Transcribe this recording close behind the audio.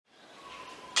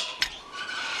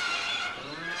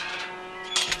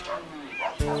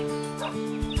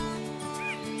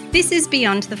This is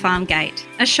Beyond the Farm Gate,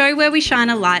 a show where we shine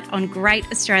a light on great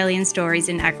Australian stories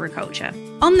in agriculture.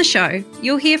 On the show,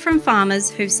 you'll hear from farmers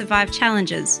who've survived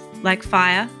challenges like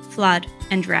fire, flood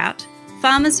and drought,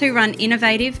 farmers who run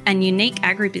innovative and unique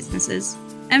agribusinesses,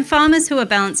 and farmers who are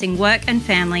balancing work and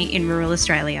family in rural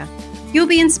Australia. You'll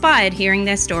be inspired hearing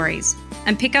their stories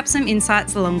and pick up some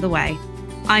insights along the way.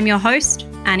 I'm your host,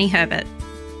 Annie Herbert.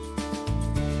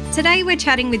 Today we're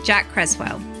chatting with Jack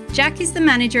Creswell. Jack is the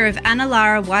manager of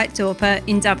Analara White Dorper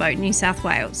in Dubbo, New South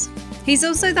Wales. He's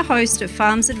also the host of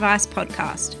Farms Advice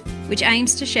podcast, which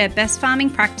aims to share best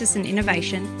farming practice and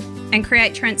innovation and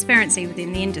create transparency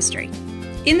within the industry.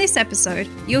 In this episode,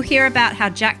 you'll hear about how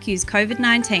Jack used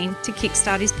COVID-19 to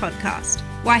kickstart his podcast,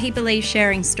 why he believes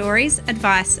sharing stories,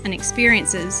 advice and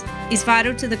experiences is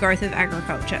vital to the growth of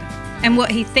agriculture, and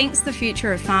what he thinks the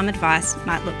future of farm advice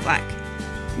might look like.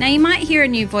 Now, you might hear a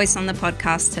new voice on the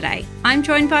podcast today. I'm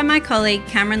joined by my colleague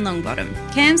Cameron Longbottom.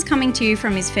 Cam's coming to you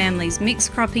from his family's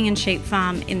mixed cropping and sheep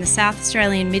farm in the South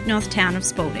Australian mid-north town of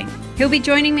Spalding. He'll be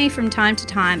joining me from time to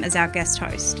time as our guest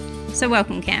host. So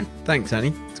welcome, Cam. Thanks,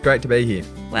 Annie. It's great to be here.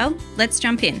 Well, let's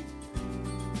jump in.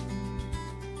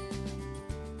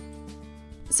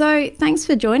 So thanks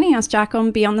for joining us, Jack,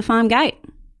 on Beyond the Farm Gate.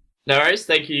 No worries.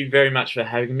 Thank you very much for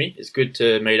having me. It's good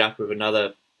to meet up with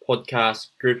another podcast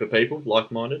group of people,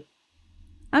 like-minded.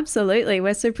 Absolutely.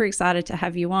 We're super excited to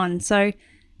have you on. So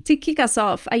to kick us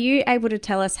off, are you able to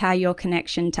tell us how your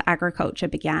connection to agriculture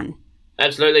began?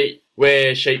 Absolutely.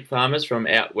 We're sheep farmers from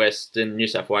out west in New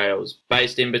South Wales,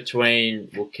 based in between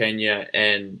Wilkenya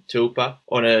and Tilpa,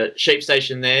 on a sheep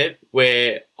station there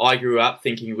where I grew up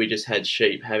thinking we just had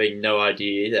sheep, having no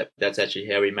idea that that's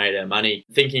actually how we made our money.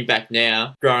 Thinking back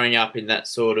now, growing up in that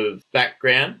sort of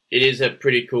background, it is a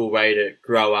pretty cool way to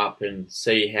grow up and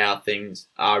see how things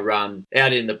are run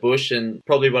out in the bush, and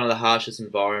probably one of the harshest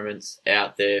environments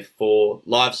out there for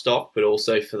livestock, but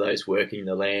also for those working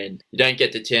the land. You don't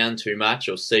get to town too much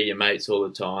or see your mates all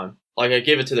the time. Like, I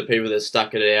give it to the people that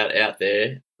stuck it out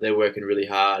there. They're working really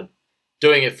hard,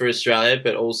 doing it for Australia,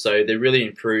 but also they're really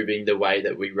improving the way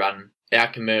that we run our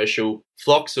commercial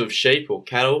flocks of sheep or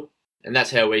cattle. And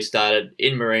that's how we started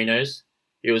in Merinos.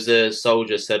 It was a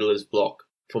soldier settlers block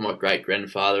for my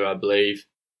great-grandfather, I believe.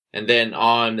 And then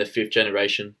I'm the fifth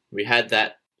generation. We had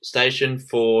that station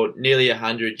for nearly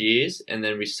 100 years, and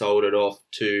then we sold it off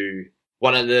to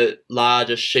one of the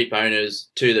largest sheep owners,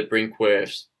 to the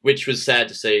Brinkworths, which was sad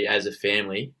to see as a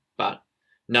family. But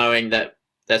knowing that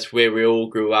that's where we all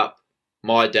grew up,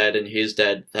 my dad and his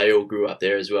dad, they all grew up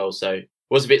there as well. So it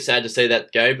was a bit sad to see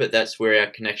that go, but that's where our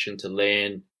connection to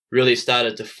land really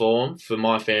started to form for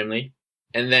my family.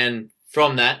 And then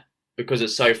from that, because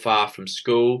it's so far from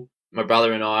school, my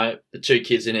brother and I, the two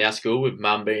kids in our school, with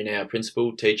mum being our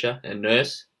principal, teacher and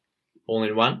nurse, all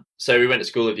in one. So we went to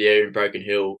School of the Year in Broken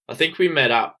Hill. I think we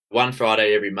met up one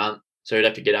Friday every month. So we'd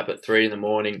have to get up at 3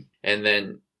 a.m. and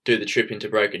then do the trip into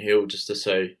Broken Hill just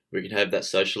so we could have that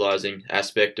socialising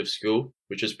aspect of school,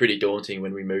 which was pretty daunting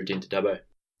when we moved into Dubbo.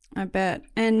 I bet.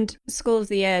 And School of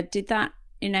the Year, did that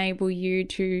enable you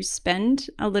to spend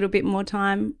a little bit more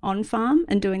time on farm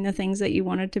and doing the things that you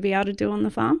wanted to be able to do on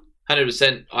the farm?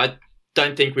 100%. I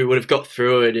don't think we would have got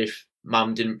through it if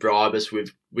Mum didn't bribe us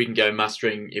with, we can go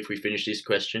mustering if we finish this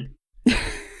question.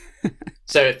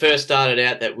 So it first started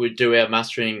out that we'd do our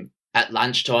mustering at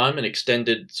lunchtime, an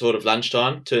extended sort of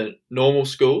lunchtime to normal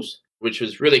schools, which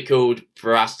was really cool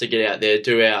for us to get out there,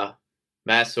 do our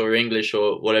maths or English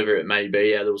or whatever it may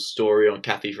be, our little story on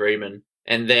Kathy Freeman.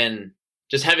 And then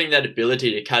just having that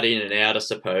ability to cut in and out, I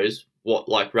suppose, what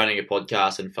like running a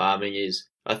podcast and farming is.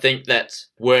 I think that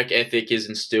work ethic is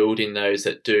instilled in those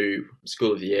that do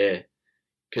School of the Year,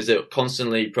 because they're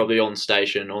constantly probably on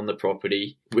station, on the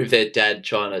property, with their dad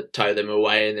trying to tow them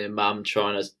away and their mum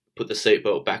trying to put the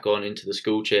seatbelt back on into the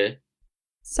school chair.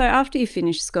 So after you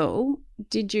finished school,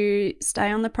 did you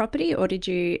stay on the property or did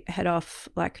you head off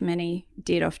like many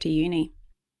did off to uni?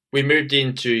 We moved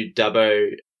into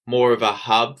Dubbo, more of a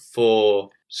hub for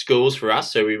schools for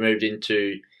us. So we moved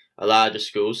into a larger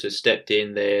school, so stepped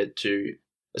in there to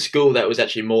a school that was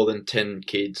actually more than 10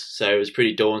 kids. So it was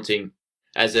pretty daunting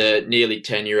as a nearly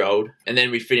 10-year-old. And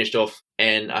then we finished off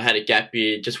and I had a gap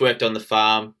year, just worked on the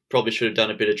farm, probably should have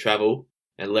done a bit of travel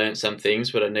and learnt some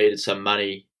things, but I needed some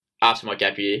money after my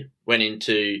gap year. Went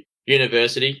into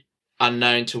university,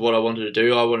 unknown to what I wanted to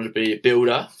do. I wanted to be a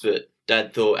builder, but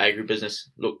Dad thought agribusiness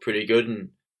looked pretty good, and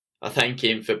I thank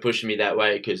him for pushing me that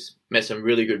way because met some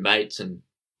really good mates and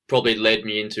probably led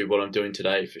me into what I'm doing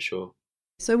today for sure.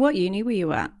 So what uni were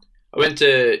you at? I went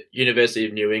to University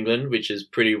of New England, which is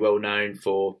pretty well known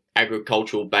for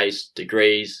agricultural-based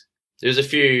degrees. There was a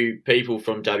few people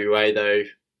from WA, though,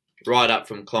 right up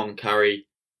from Cloncurry.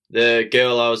 The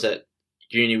girl I was at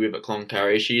uni with at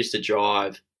Cloncurry, she used to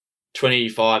drive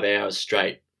 25 hours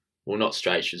straight. Well, not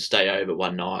straight, she'd stay over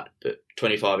one night, but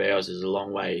 25 hours is a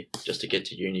long way just to get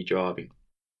to uni driving.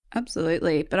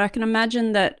 Absolutely. But I can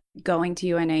imagine that going to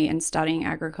UNE and studying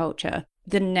agriculture,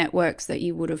 the networks that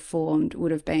you would have formed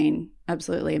would have been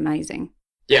absolutely amazing.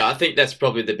 Yeah, I think that's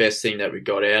probably the best thing that we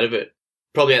got out of it.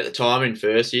 Probably at the time in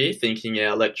first year, thinking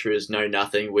our lecturers know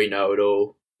nothing, we know it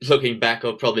all. Looking back,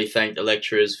 I'll probably thank the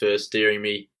lecturers for steering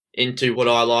me into what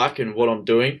I like and what I'm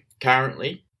doing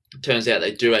currently. It turns out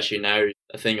they do actually know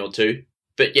a thing or two.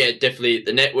 But yeah, definitely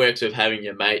the networks of having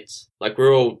your mates. Like,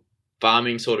 we're all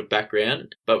farming sort of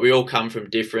background, but we all come from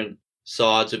different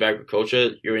sides of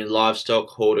agriculture. You're in livestock,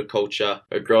 horticulture,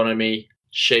 agronomy,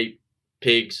 sheep,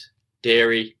 pigs,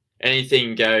 dairy.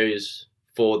 Anything goes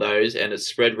for those, and it's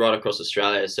spread right across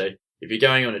Australia. So if you're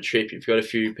going on a trip, you've got a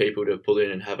few people to pull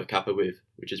in and have a cuppa with,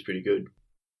 which is pretty good.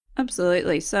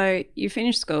 Absolutely. So you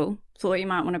finished school, thought you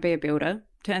might want to be a builder.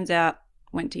 Turns out,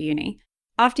 went to uni.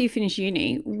 After you finished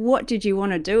uni, what did you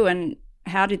want to do, and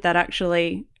how did that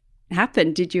actually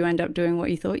happen? Did you end up doing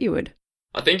what you thought you would?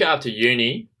 I think after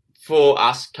uni, for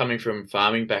us coming from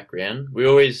farming background, we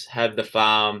always have the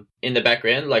farm in the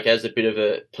background, like as a bit of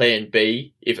a plan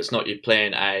B, if it's not your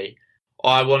plan A.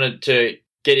 I wanted to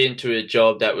get into a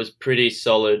job that was pretty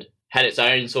solid, had its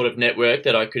own sort of network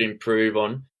that I could improve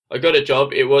on. I got a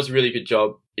job. It was a really good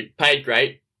job. It paid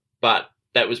great, but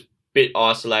that was a bit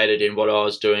isolated in what I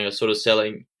was doing. I was sort of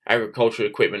selling agricultural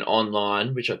equipment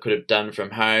online, which I could have done from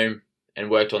home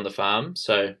and worked on the farm.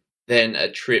 So then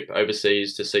a trip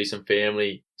overseas to see some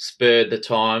family spurred the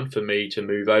time for me to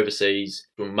move overseas.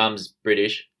 My mum's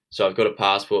British, so I've got a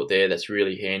passport there that's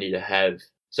really handy to have.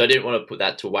 So I didn't want to put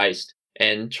that to waste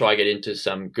and try get into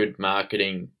some good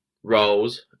marketing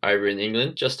roles over in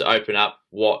England just to open up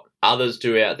what others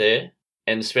do out there.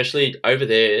 And especially over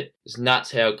there, it's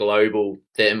nuts how global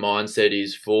their mindset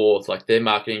is for like their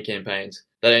marketing campaigns.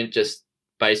 They don't just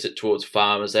base it towards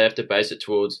farmers. They have to base it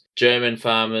towards German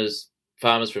farmers,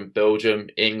 farmers from Belgium,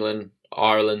 England,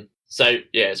 Ireland. So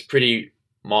yeah, it's pretty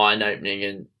mind-opening,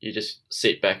 and you just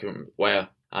sit back and wow,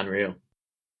 unreal.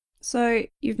 So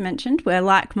you've mentioned we're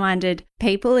like-minded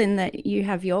people in that you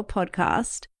have your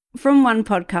podcast. From one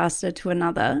podcaster to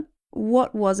another,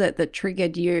 what was it that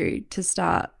triggered you to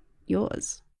start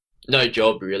yours? No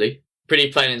job, really.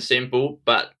 Pretty plain and simple,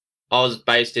 but I was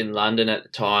based in London at the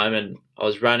time and I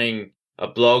was running a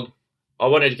blog. I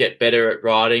wanted to get better at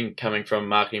writing, coming from a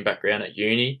marketing background at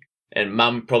uni, and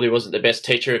Mum probably wasn't the best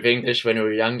teacher of English when we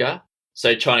were younger.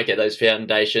 So trying to get those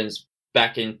foundations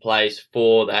back in place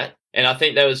for that. And I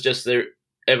think that was just the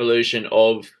evolution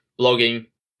of blogging.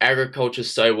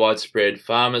 Agriculture's so widespread.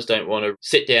 Farmers don't want to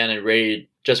sit down and read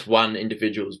just one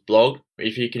individual's blog.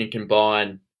 If you can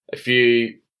combine a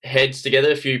few heads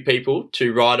together, a few people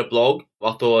to write a blog,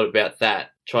 I thought about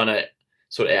that, trying to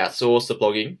sort of outsource the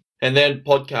blogging. And then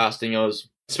podcasting, I was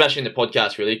smashing the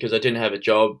podcast really because I didn't have a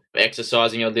job.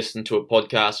 Exercising, I listened to a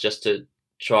podcast just to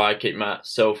try keep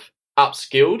myself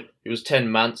upskilled. It was 10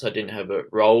 months I didn't have a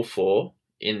role for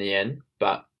in the end,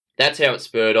 but that's how it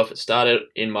spurred off. It started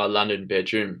in my London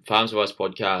bedroom, Farms Advice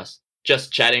podcast,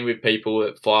 just chatting with people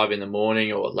at 5 a.m.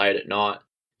 or late at night.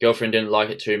 Girlfriend didn't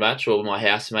like it too much, or my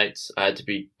housemates, I had to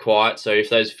be quiet. So if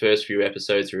those first few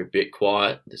episodes were a bit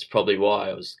quiet, that's probably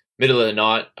why. I was middle of the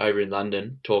night over in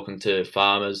London talking to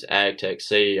farmers, ag tech,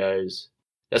 CEOs.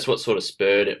 That's what sort of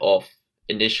spurred it off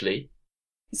initially.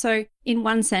 So in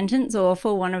one sentence, or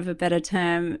for want of a better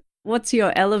term, what's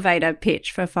your elevator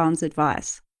pitch for Farms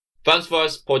Advice? Farms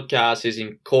Advice podcast is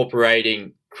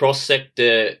incorporating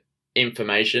cross-sector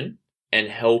information and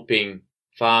helping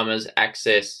farmers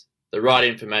access the right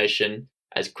information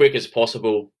as quick as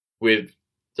possible with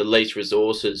the least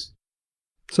resources.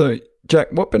 So, Jack,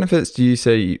 what benefits do you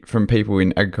see from people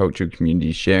in agricultural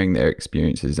communities sharing their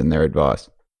experiences and their advice?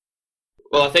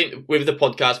 Well, I think with the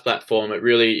podcast platform, it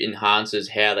really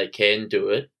enhances how they can do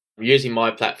it. Using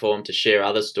my platform to share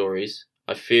other stories,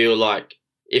 I feel like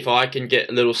if I can get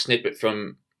a little snippet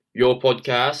from your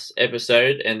podcast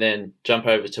episode and then jump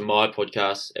over to my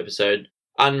podcast episode,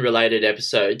 unrelated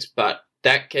episodes, but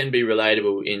that can be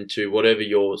relatable into whatever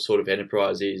your sort of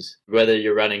enterprise is. Whether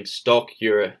you're running stock,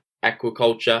 you're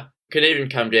aquaculture, it can even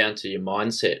come down to your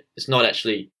mindset. It's not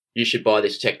actually, you should buy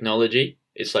this technology.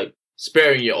 It's like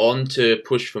spurring you on to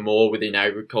push for more within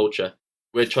agriculture.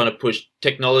 We're trying to push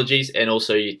technologies and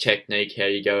also your technique, how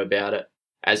you go about it,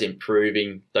 as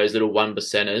improving those little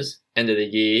 1%ers. End of the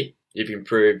year, you've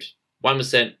improved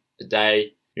 1% a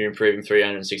day, you're improving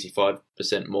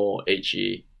 365% more each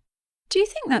year. Do you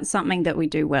think that's something that we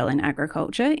do well in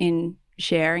agriculture, in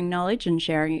sharing knowledge and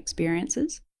sharing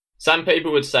experiences? Some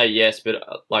people would say yes, but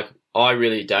I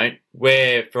really don't.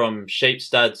 We're from sheep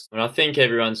studs, and I think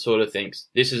everyone sort of thinks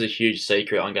this is a huge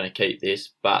secret, I'm going to keep this.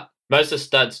 But most of the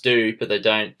studs do, but they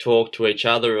don't talk to each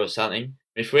other or something.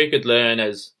 If we could learn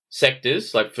as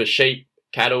sectors, like for sheep,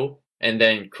 cattle, and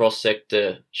then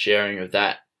cross-sector sharing of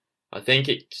that, I think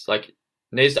it's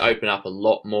needs to open up a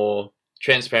lot more.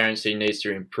 Transparency needs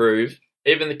to improve.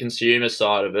 Even the consumer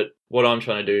side of it, what I'm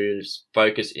trying to do is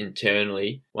focus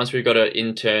internally. Once we've got our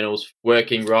internals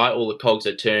working right, all the cogs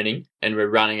are turning, and we're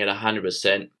running at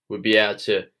 100%, we'll be able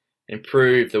to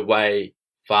improve the way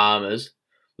farmers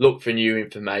look for new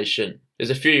information.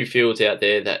 There's a few fields out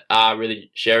there that are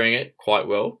really sharing it quite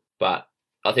well, but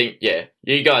I think,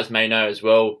 you guys may know as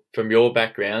well from your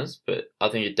backgrounds, but I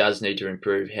think it does need to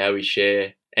improve how we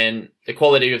share and the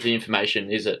quality of the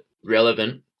information. Is it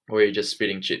relevant, or are you just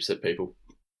spitting chips at people?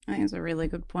 I think it's a really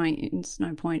good point. It's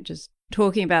no point just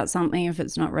talking about something if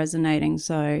it's not resonating.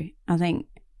 So I think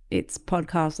it's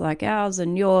podcasts like ours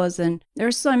and yours, and there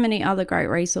are so many other great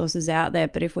resources out there.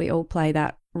 But if we all play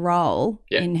that role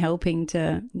in helping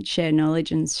to share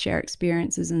knowledge and share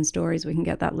experiences and stories, we can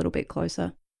get that little bit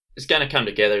closer. It's going to come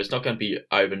together. It's not going to be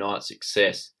overnight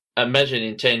success. Imagine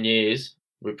in 10 years,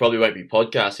 we probably won't be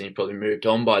podcasting. You've probably moved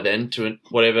on by then to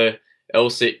whatever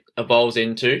else it evolves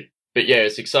into. But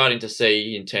it's exciting to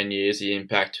see in 10 years the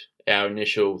impact our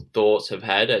initial thoughts have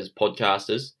had as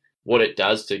podcasters, what it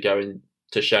does to go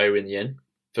into show in the end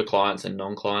for clients and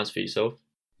non-clients for yourself.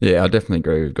 Yeah, I definitely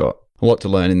agree. We've got a lot to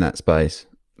learn in that space.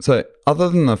 So other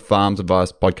than the Farms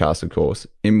Advice podcast, of course,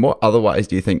 in what other ways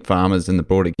do you think farmers and the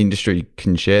broader industry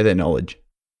can share their knowledge?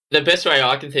 The best way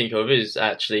I can think of is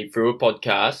actually through a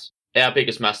podcast. Our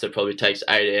biggest muster probably takes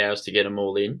 8 hours to get them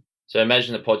all in. So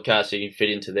imagine the podcast you can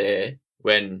fit into there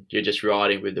when you're just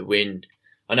riding with the wind.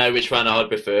 I know which one I'd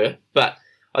prefer, but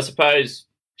I suppose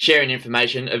sharing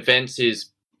information, events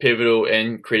is pivotal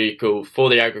and critical for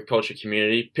the agriculture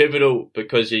community. Pivotal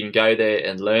because you can go there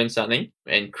and learn something,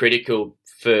 and critical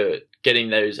for getting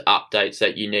those updates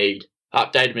that you need,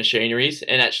 updated machineries,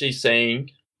 and actually seeing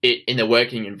it in the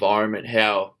working environment,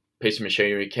 how a piece of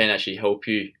machinery can actually help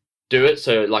you do it.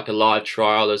 So like a live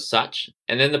trial as such.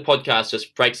 And then the podcast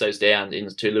just breaks those down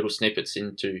into little snippets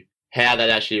into how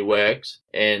that actually works,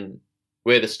 and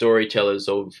we're the storytellers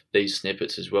of these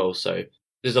snippets as well. So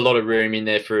there's a lot of room in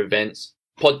there for events.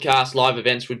 Podcast live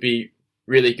events would be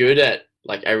really good at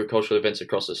like agricultural events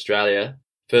across Australia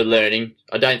for learning.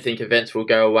 I don't think events will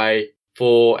go away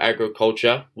for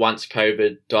agriculture once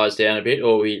COVID dies down a bit,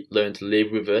 or we learn to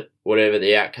live with it, whatever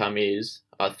the outcome is.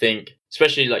 I think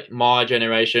especially like my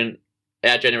generation,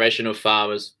 our generation of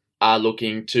farmers are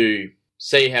looking to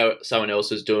see how someone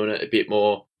else is doing it a bit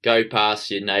more, go past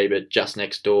your neighbour just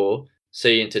next door,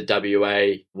 see into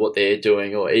WA what they're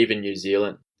doing, or even New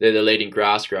Zealand. They're the leading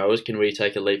grass growers. Can we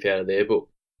take a leaf out of their book?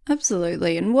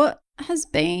 Absolutely. And what has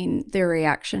been the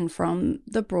reaction from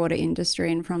the broader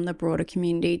industry and from the broader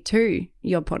community to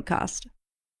your podcast?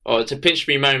 Oh, it's a pinch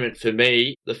me moment for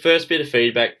me. The first bit of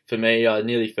feedback for me, I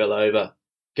nearly fell over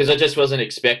because I just wasn't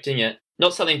expecting it.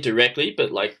 Not something directly,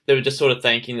 but like they were just sort of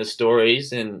thanking the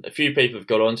stories, and a few people have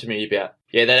got on to me about,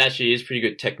 that actually is pretty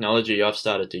good technology. I've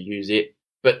started to use it.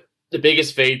 But the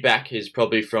biggest feedback is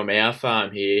probably from our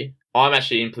farm here. I'm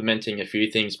actually implementing a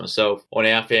few things myself on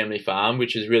our family farm,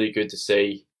 which is really good to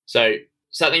see. So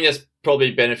something that's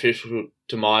probably beneficial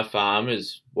to my farm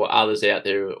is what others out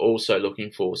there are also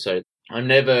looking for. So I'm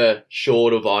never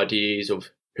short of ideas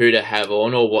of who to have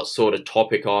on or what sort of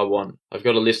topic I want. I've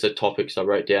got a list of topics I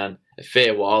wrote down a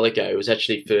fair while ago. It was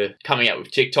actually for coming up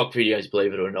with TikTok videos,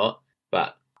 believe it or not.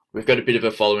 But we've got a bit of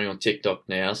a following on TikTok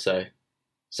now, so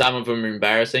some of them are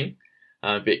embarrassing,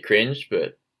 a bit cringe,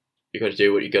 but you've got to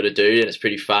do what you've got to do, and it's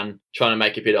pretty fun trying to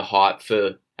make a bit of hype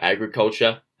for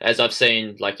agriculture. As I've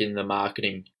seen, like in the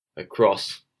marketing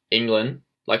across England,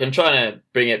 like I'm trying to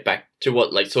bring it back to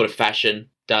what like sort of fashion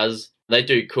does. They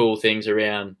do cool things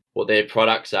around what their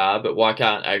products are, but why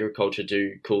can't agriculture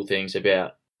do cool things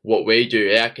about what we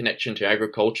do, our connection to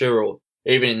agriculture? Or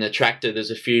even in the tractor,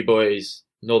 there's a few boys,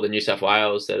 northern New South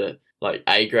Wales, that are like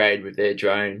A grade with their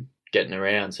drone getting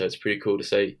around, so it's pretty cool to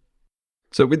see.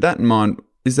 So with that in mind,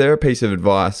 is there a piece of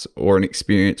advice or an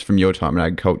experience from your time in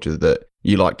agriculture that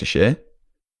you like to share?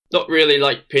 Not really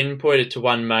like pinpointed to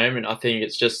one moment. I think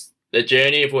it's just the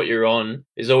journey of what you're on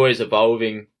is always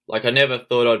evolving. Like I never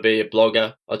thought I'd be a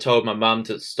blogger. I told my mum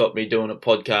to stop me doing a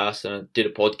podcast, and I did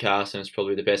a podcast, and it's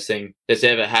probably the best thing that's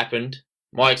ever happened.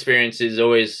 My experience is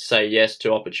always say yes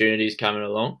to opportunities coming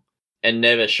along and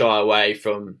never shy away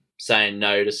from saying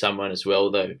no to someone as well,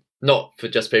 though. Not for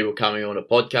just people coming on a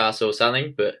podcast or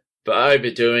something, but But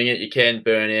overdoing it, you can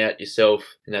burn out yourself.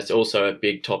 And that's also a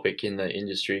big topic in the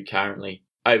industry currently.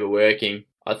 Overworking.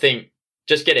 I think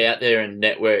just get out there and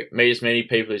network, meet as many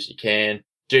people as you can,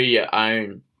 do your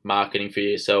own marketing for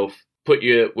yourself, put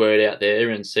your word out there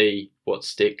and see what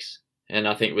sticks. And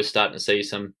I think we're starting to see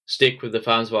some stick with the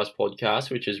Farmers Advice podcast,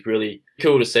 which is really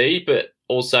cool to see, but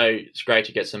also it's great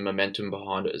to get some momentum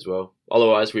behind it as well.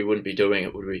 Otherwise, we wouldn't be doing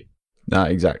it, would we? No,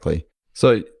 exactly.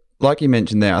 So like you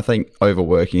mentioned there, I think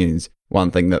overworking is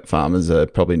one thing that farmers are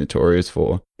probably notorious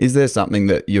for. Is there something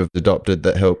that you've adopted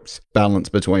that helps balance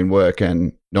between work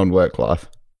and non-work life?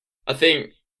 I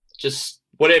think just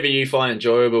whatever you find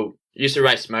enjoyable. Used to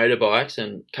race motorbikes,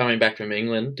 and coming back from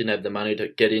England, didn't have the money to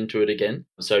get into it again.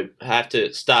 So I have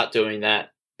to start doing that.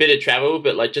 Bit of travel,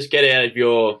 but like just get out of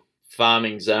your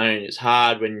farming zone. It's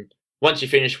hard when once you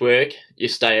finish work, you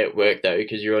stay at work though,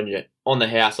 because you're on the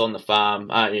house, on the farm,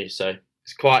 aren't you? So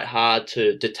it's quite hard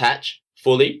to detach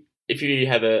fully. If you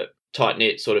have a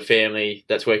tight-knit sort of family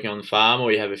that's working on the farm,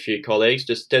 or you have a few colleagues,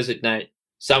 just designate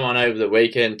someone over the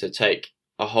weekend to take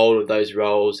a hold of those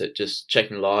roles at just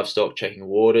checking livestock, checking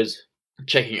waters,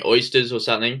 checking oysters or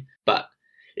something. But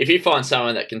if you find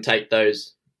someone that can take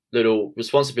those little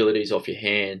responsibilities off your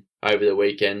hand over the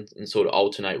weekend and sort of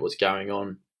alternate what's going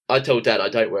on. I tell Dad I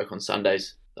don't work on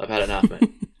Sundays. I've had enough,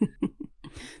 mate.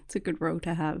 It's a good rule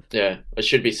to have. Yeah, it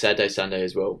should be Saturday, Sunday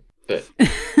as well. But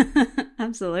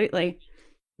Absolutely.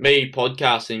 Me,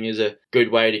 podcasting is a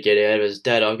good way to get out of it.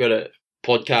 Dad, I've got a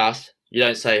podcast. You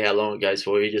don't say how long it goes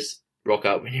for. You just rock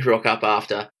up when you rock up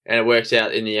after, and it works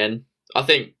out in the end. I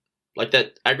think like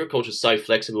that agriculture is so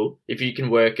flexible. If you can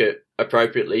work it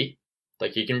appropriately,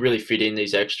 like you can really fit in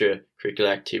these extra curricular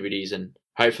activities, and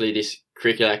hopefully this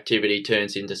curricular activity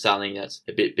turns into something that's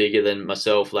a bit bigger than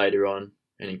myself later on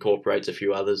and incorporates a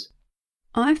few others.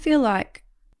 I feel like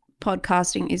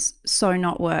podcasting is so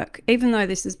not work, even though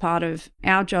this is part of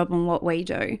our job and what we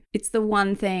do. It's the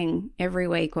one thing every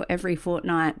week or every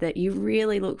fortnight that you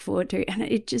really look forward to, and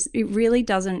it really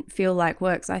doesn't feel like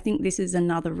work. So I think this is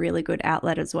another really good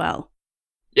outlet as well.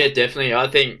 Yeah, definitely. I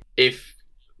think if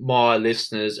my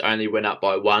listeners only went up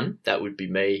by one, that would be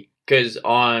me, because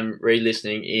I'm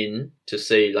re-listening in to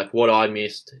see like what I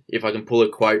missed, if I can pull a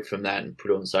quote from that and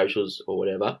put it on socials or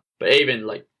whatever. But even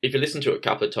like if you listen to it a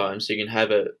couple of times, you can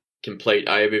have a complete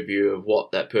overview of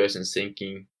what that person's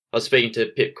thinking. I was speaking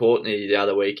to Pip Courtney the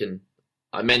other week, and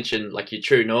I mentioned like your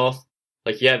true north.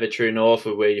 Like you have a true north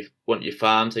of where you want your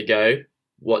farm to go,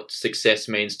 what success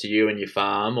means to you and your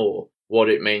farm, or what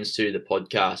it means to the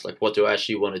podcast. Like what do I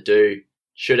actually want to do?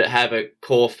 Should it have a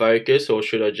core focus, or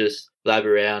should I just blab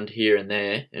around here and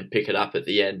there and pick it up at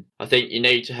the end? I think you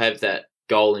need to have that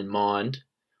goal in mind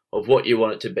of what you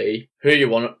want it to be, who you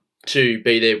want it to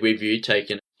be there with you,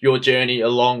 taking your journey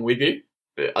along with you.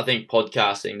 But I think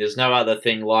podcasting, there's no other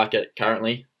thing like it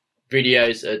currently.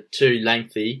 Videos are too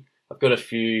lengthy. I've got a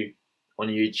few on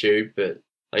YouTube, but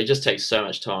it just takes so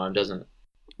much time, doesn't it?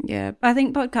 Yeah, I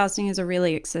think podcasting is a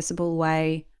really accessible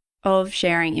way of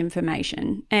sharing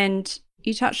information. And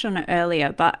you touched on it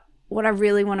earlier, but what I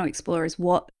really want to explore is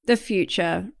what the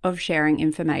future of sharing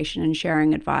information and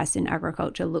sharing advice in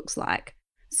agriculture looks like.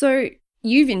 So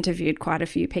you've interviewed quite a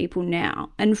few people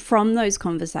now, and from those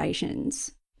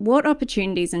conversations, what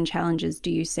opportunities and challenges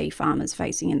do you see farmers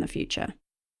facing in the future?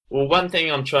 Well, one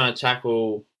thing I'm trying to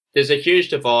tackle, there's a huge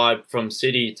divide from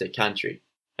city to country.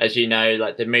 As you know,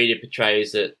 like the media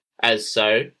portrays it as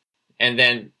so, and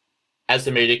then as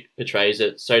the media portrays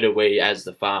it, so do we as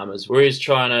the farmers. We're just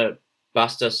trying to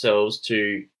bust ourselves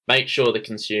to make sure the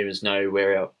consumers know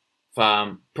where our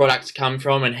farm products come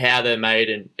from and how they're made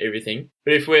and everything.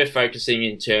 But if we're focusing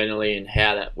internally and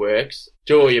how that works,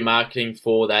 do all your marketing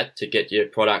for that to get your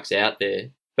products out there.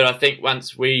 But I think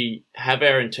once we have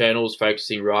our internals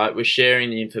focusing right, we're sharing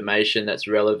the information that's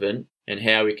relevant and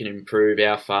how we can improve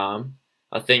our farm.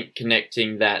 I think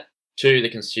connecting that to the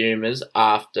consumers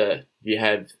after you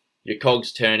have your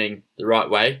cogs turning the right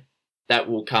way, that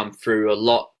will come through a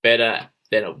lot better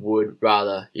than it would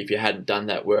rather if you hadn't done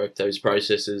that work, those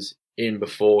processes in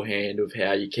beforehand of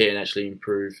how you can actually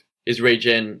improve. Is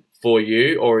regen for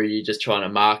you, or are you just trying to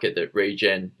market that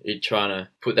regen? Are you trying to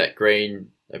put that green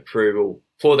approval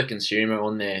for the consumer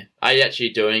on there? Are you actually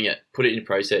doing it? Put it in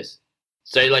process.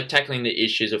 So like tackling the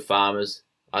issues of farmers,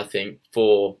 I think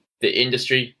for the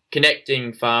industry,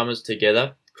 connecting farmers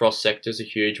together, cross sectors, a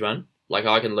huge one. Like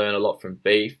I can learn a lot from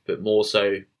beef, but more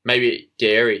so maybe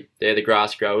dairy. They're the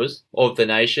grass growers of the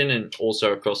nation and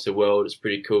also across the world. It's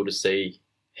pretty cool to see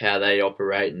how they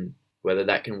operate and whether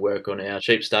that can work on our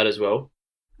sheep stud as well.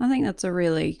 I think that's a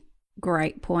really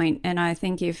great point. And I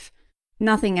think if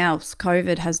nothing else,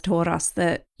 COVID has taught us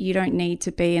that you don't need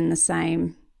to be in the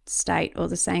same state or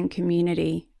the same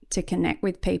community to connect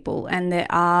with people. And there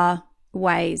are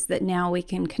ways that now we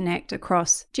can connect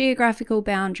across geographical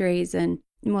boundaries and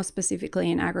more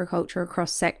specifically in agriculture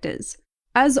across sectors.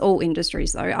 As all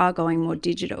industries, though, are going more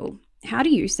digital, how do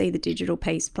you see the digital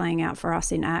piece playing out for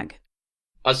us in ag?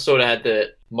 I sort of had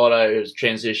the motto of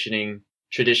transitioning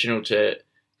traditional to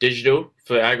digital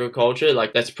for agriculture.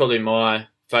 Like, that's probably my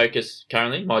focus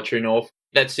currently, my true north.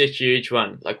 That's a huge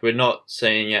one. Like, we're not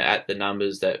seeing it at the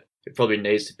numbers that it probably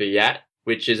needs to be at,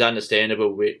 which is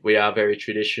understandable. We are very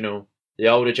traditional. The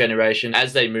older generation,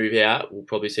 as they move out, will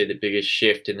probably see the biggest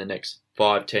shift in the next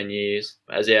 5-10 years.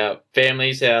 As our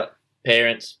families, our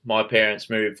parents, my parents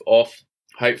move off,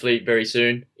 hopefully very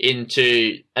soon,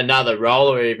 into another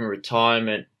role or even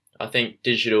retirement, I think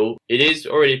digital, it is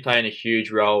already playing a huge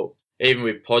role, even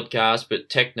with podcasts, but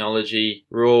technology,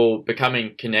 we're all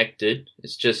becoming connected.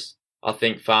 It's just, I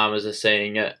think farmers are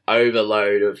seeing an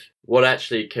overload of what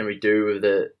actually can we do with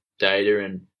the data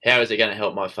and how is it going to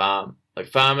help my farm? Like,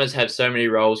 farmers have so many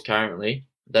roles currently,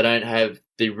 they don't have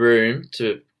the room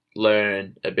to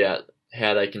learn about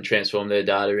how they can transform their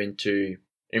data into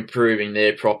improving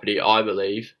their property, I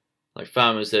believe. Like,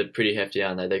 farmers are pretty hefty,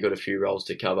 aren't they? They've got a few roles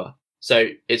to cover. So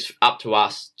it's up to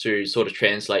us to sort of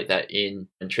translate that in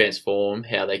and transform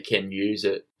how they can use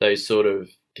it. Those sort of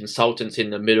consultants in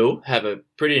the middle have a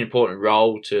pretty important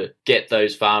role to get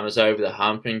those farmers over the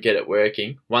hump and get it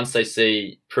working. Once they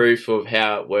see proof of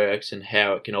how it works and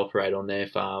how it can operate on their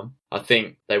farm, I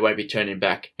think they won't be turning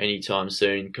back anytime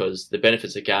soon, because the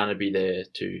benefits are going to be there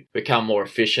to become more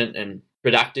efficient and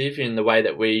productive in the way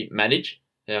that we manage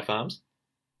our farms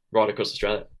right across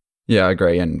Australia. Yeah, I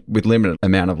agree. And with limited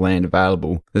amount of land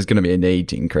available, there's going to be a need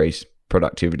to increase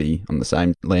productivity on the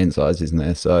same land size, isn't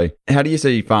there? So how do you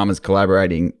see farmers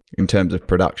collaborating in terms of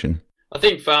production? I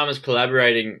think farmers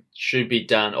collaborating should be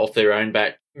done off their own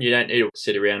back. You don't need to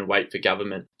sit around and wait for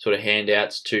government sort of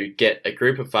handouts to get a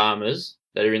group of farmers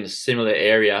that are in a similar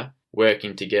area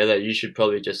working together. You should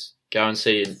probably just go and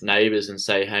see your neighbours and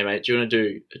say, hey mate, do you want to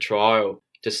do a trial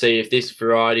to see if this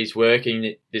variety is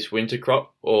working this winter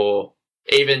crop, or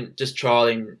even just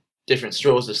trialling different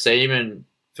straws of semen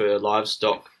for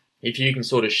livestock? If you can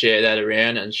sort of share that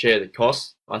around and share the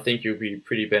costs, I think you'll be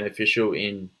pretty beneficial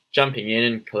in jumping in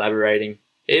and collaborating.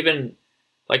 Even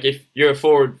like if you're a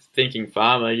forward-thinking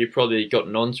farmer, you've probably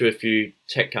gotten onto a few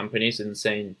tech companies and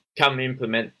seen, come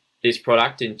implement this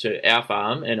product into our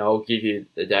farm and I'll give you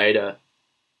the data.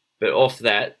 But off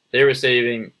that, they're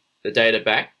receiving the data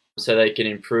back so they can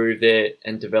improve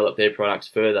and develop their products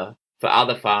further for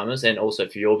other farmers and also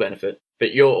for your benefit.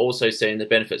 But you're also seeing the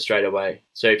benefit straight away.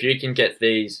 So if you can get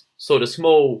these sort of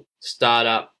small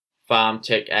startup farm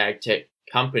tech, ag tech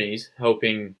companies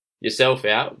helping yourself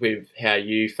out with how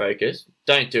you focus,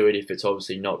 don't do it if it's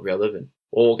obviously not relevant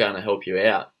or going to help you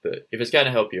out. But if it's going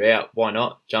to help you out, why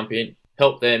not? Jump in,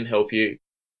 help them, help you.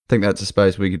 I think that's a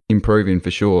space we could improve in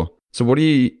for sure. So what are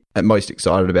you most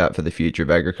excited about for the future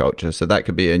of agriculture? So that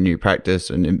could be a new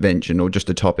practice, an invention, or just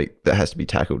a topic that has to be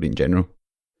tackled in general.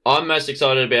 I'm most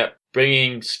excited about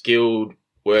bringing skilled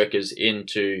workers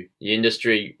into the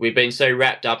industry. We've been so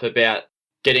wrapped up about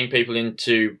getting people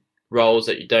into roles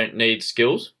that you don't need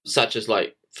skills, such as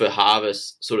like for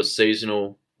harvest, sort of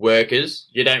seasonal workers.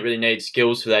 You don't really need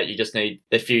skills for that. You just need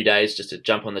a few days just to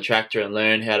jump on the tractor and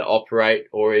learn how to operate,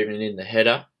 or even in the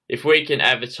header. If we can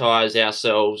advertise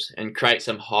ourselves and create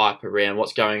some hype around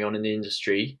what's going on in the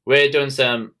industry, we're doing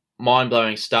some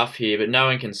mind-blowing stuff here, but no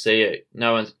one can see it.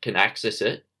 No one can access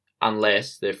it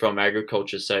unless they're from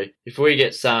agriculture. So if we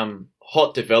get some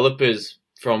hot developers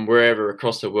from wherever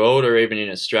across the world or even in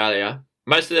Australia,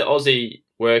 most of the Aussie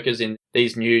workers in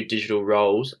these new digital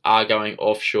roles are going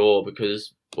offshore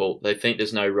because, well, they think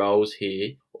there's no roles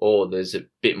here, or there's a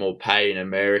bit more pay in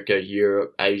America,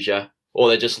 Europe, Asia, or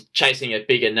they're just chasing a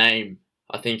bigger name.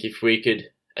 I think if we could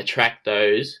attract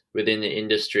those within the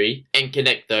industry and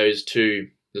connect those to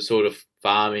the sort of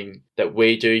farming that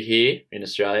we do here in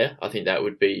Australia, I think that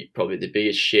would be probably the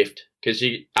biggest shift, because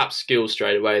you upskill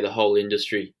straight away the whole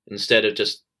industry instead of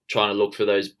just trying to look for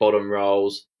those bottom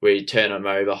roles where you turn them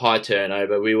over, high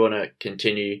turnover. We want to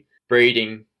continue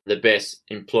breeding the best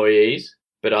employees,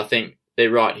 but I think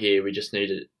they're right here. We just need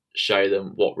to show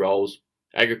them what roles.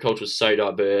 Agriculture is so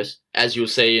diverse, as you'll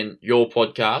see in your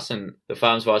podcast and the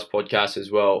Farms Vice podcast as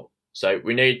well. So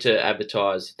we need to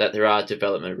advertise that there are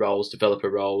development roles, developer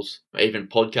roles, even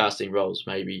podcasting roles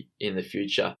maybe in the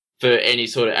future for any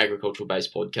sort of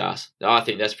agricultural-based podcast. I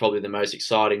think that's probably the most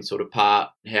exciting sort of part,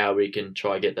 how we can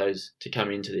try to get those to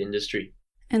come into the industry.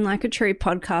 And like a true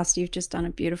podcast, you've just done a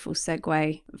beautiful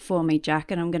segue for me, Jack.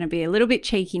 And I'm going to be a little bit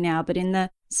cheeky now, but in the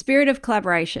spirit of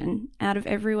collaboration, out of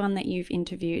everyone that you've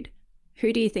interviewed,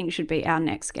 who do you think should be our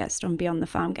next guest on Beyond the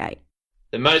Farm Gate?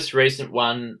 The most recent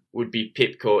one would be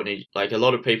Pip Courtney. Like, a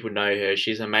lot of people know her.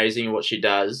 She's amazing at what she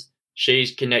does.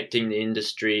 She's connecting the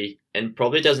industry and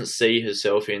probably doesn't see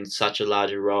herself in such a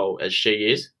larger role as she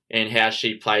is, and how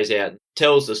she plays out,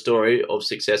 tells the story of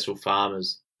successful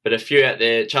farmers. But a few out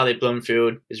there, Charlie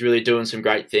Bloomfield is really doing some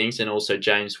great things, and also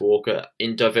James Walker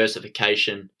in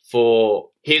diversification for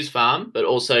his farm, but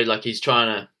also like he's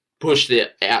trying to push the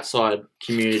outside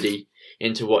community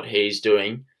into what he's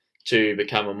doing to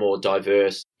become a more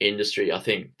diverse industry. I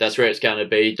think that's where it's going to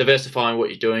be. Diversifying what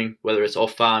you're doing, whether it's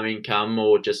off-farm income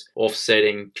or just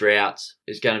offsetting droughts,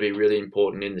 is going to be really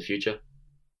important in the future.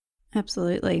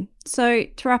 Absolutely. So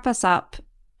to wrap us up,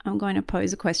 I'm going to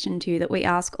pose a question to you that we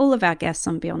ask all of our guests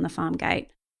on Beyond the Farm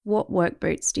Gate. What work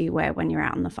boots do you wear when you're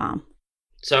out on the farm?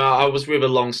 So I was with a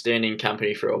long-standing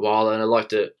company for a while, and I like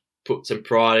to put some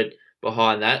pride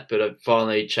behind that, but I've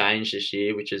finally changed this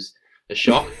year, which is a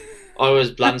shock. I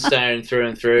was Blundstone through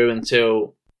and through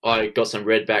until I got some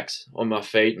redbacks on my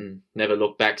feet and never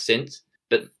looked back since.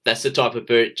 But that's the type of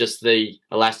boot, just the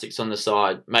elastics on the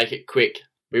side. Make it quick.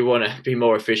 We want to be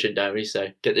more efficient, don't we? So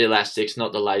get the elastics,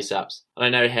 not the lace-ups. I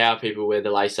don't know how people wear the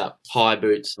lace-up high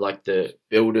boots like the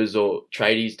builders or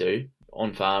tradies do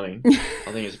on farming.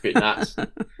 I think it's a bit nuts.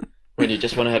 When you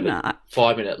just want to have a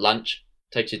 5-minute lunch,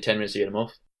 takes you 10 minutes to get them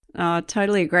off. Oh, I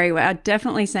totally agree. We're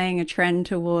definitely seeing a trend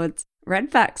towards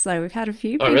redbacks, though. We've had a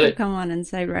few people really? come on and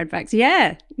say redbacks.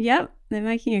 Yeah, yep, they're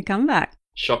making a comeback.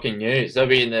 Shocking news. They'll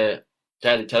be in the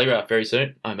Daily Telegraph very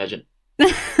soon, I imagine.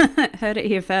 Heard it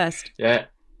here first. Yeah,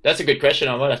 that's a good question.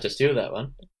 I might have to steal that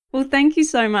one. Well, thank you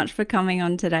so much for coming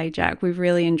on today, Jack. We've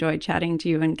really enjoyed chatting to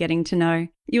you and getting to know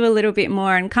you a little bit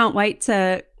more, and can't wait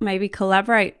to maybe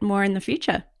collaborate more in the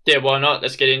future. Yeah, why not?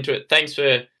 Let's get into it. Thanks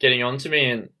for getting on to me,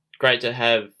 and great to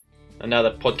have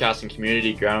another podcasting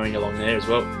community growing along there as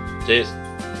well. Cheers.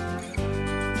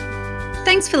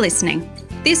 Thanks for listening.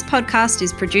 This podcast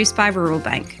is produced by Rural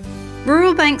Bank.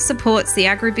 Rural Bank supports the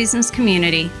agribusiness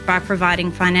community by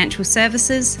providing financial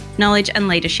services, knowledge and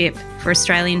leadership for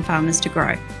Australian farmers to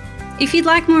grow. If you'd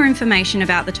like more information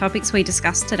about the topics we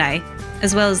discussed today,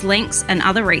 as well as links and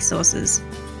other resources,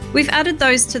 we've added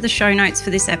those to the show notes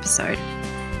for this episode.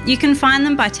 You can find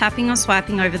them by tapping or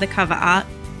swiping over the cover art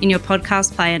in your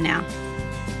podcast player now.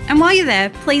 And while you're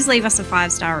there, please leave us a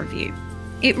 5-star review.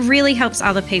 It really helps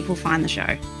other people find the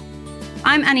show.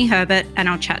 I'm Annie Herbert, and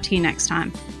I'll chat to you next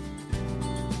time.